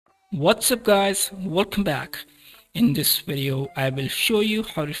What's up guys, welcome back. In this video I will show you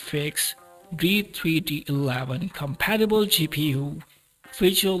how to fix d3d11 compatible GPU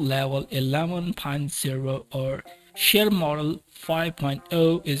feature level 11.0 or share model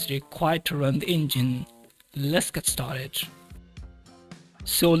 5.0 is required to run the engine. Let's get started.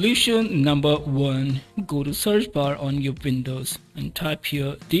 Solution number 1. Go to search bar on your Windows and type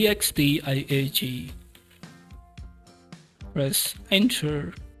here d3d11. Press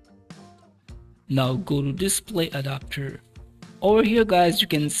enter. Now go to display adapter. Over here guys, you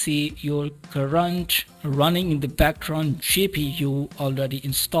can see your current running in the background GPU already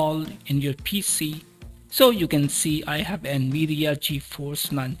installed in your PC. So you can see I have NVIDIA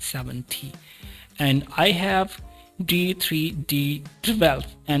GeForce 970 and I have d3d12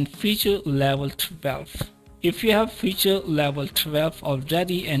 and feature level 12. If you have feature level 12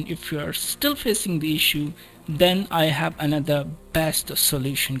 already and if you are still facing the issue, then I have another best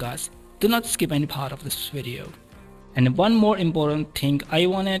solution guys. Do not skip any part of this video. And one more important thing I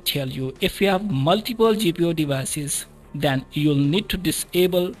want to tell you, if you have multiple GPU devices, then you'll need to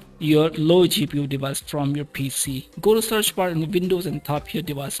disable your low GPU device from your PC. Go to search bar in Windows and type here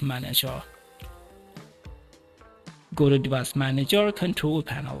device manager. Go to device manager control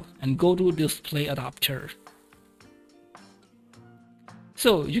panel and go to display adapter.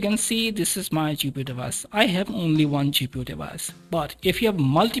 So you can see this is my GPU device. I have only one GPU device, but if you have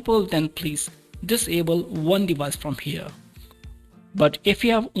multiple, then please disable one device from here. But if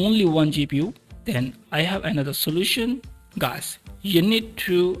you have only one GPU, then I have another solution. Guys, you need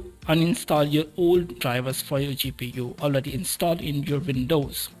to uninstall your old drivers for your GPU already installed in your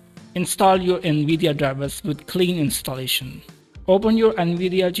Windows. Install your NVIDIA drivers with clean installation. Open your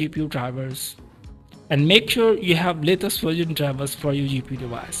NVIDIA GPU drivers. And make sure you have latest version drivers for your GPU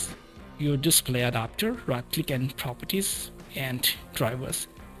device. Your display adapter, right click and properties and drivers.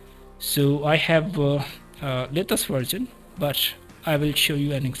 So I have latest version, but I will show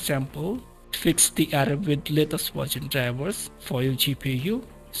you an example to fix the error with latest version drivers for your GPU.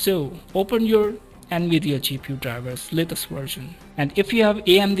 So open your NVIDIA GPU drivers latest version, and if you have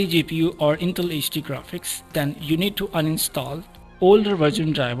AMD GPU or Intel HD graphics, then you need to uninstall older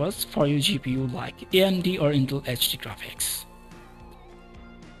version drivers for your GPU like AMD or Intel HD graphics.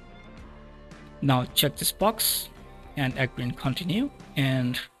 Now check this box and agree and continue,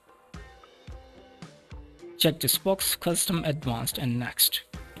 and check this box custom advanced and next.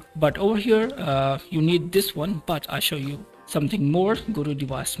 But over here you need this one, but I'll show you something more. Go to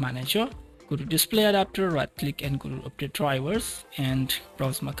device manager, go to display adapter, right click and go to update drivers and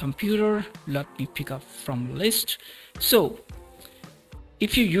browse my computer. Let me pick up from the list. So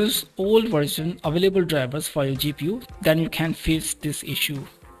if you use old version available drivers for your GPU, then you can face this issue.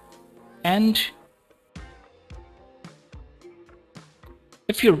 And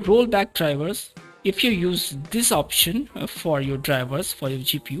if you roll back drivers, if you use this option for your drivers for your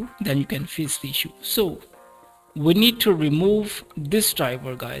GPU, then you can face the issue. So we need to remove this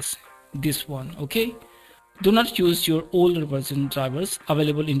driver guys, this one, okay? Do not use your older version drivers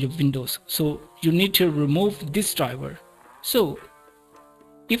available in your Windows. So you need to remove this driver. So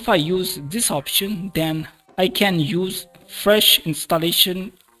if I use this option, then I can use fresh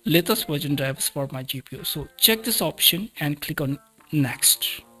installation latest version drivers for my GPU. So check this option and click on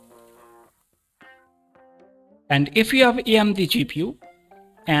next. And if you have AMD GPU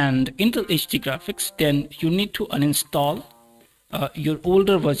and Intel HD graphics, then you need to uninstall your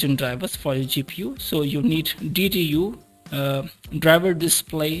older version drivers for your GPU. So you need DDU driver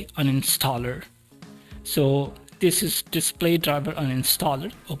display uninstaller. So this is display driver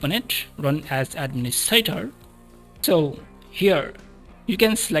uninstaller. Open it, run as administrator. So here you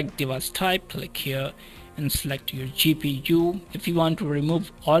can select device type, click here and select your GPU. If you want to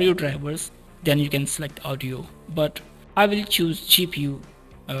remove all your drivers, then you can select audio, but I will choose GPU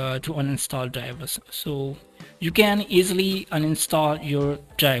to uninstall drivers. So you can easily uninstall your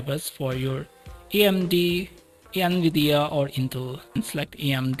drivers for your AMD, NVIDIA or Intel, and select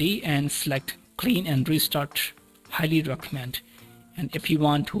AMD and select clean and restart. Highly recommend. And if you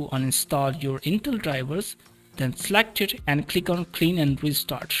want to uninstall your Intel drivers, then select it and click on clean and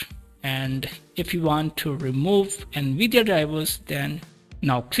restart. And if you want to remove NVIDIA drivers, then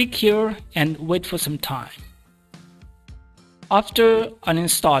now click here and wait for some time. After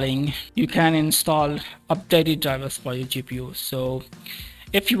uninstalling, you can install updated drivers for your GPU. So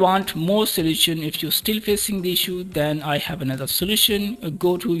if you want more solution, if you're still facing the issue, then I have another solution.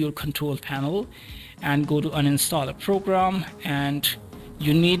 Go to your control panel and go to uninstall a program, and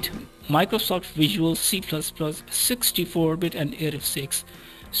you need Microsoft Visual C++ 64-bit and 86.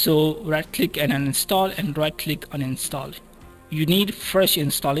 So right click and uninstall and right click uninstall. you need fresh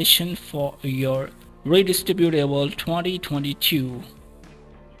installation for your redistributable 2022.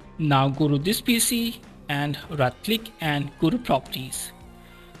 Now go to this PC and right click and go to properties.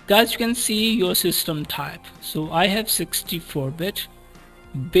 Guys, you can see your system type. So I have 64-bit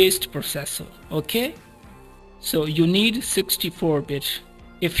based processor. Okay, so you need 64-bit.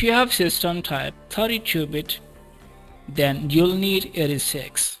 If you have system type 32-bit, then you'll need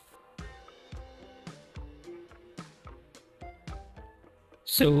 86.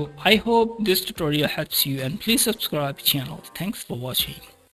 So I hope this tutorial helps you, and please subscribe channel. Thanks for watching.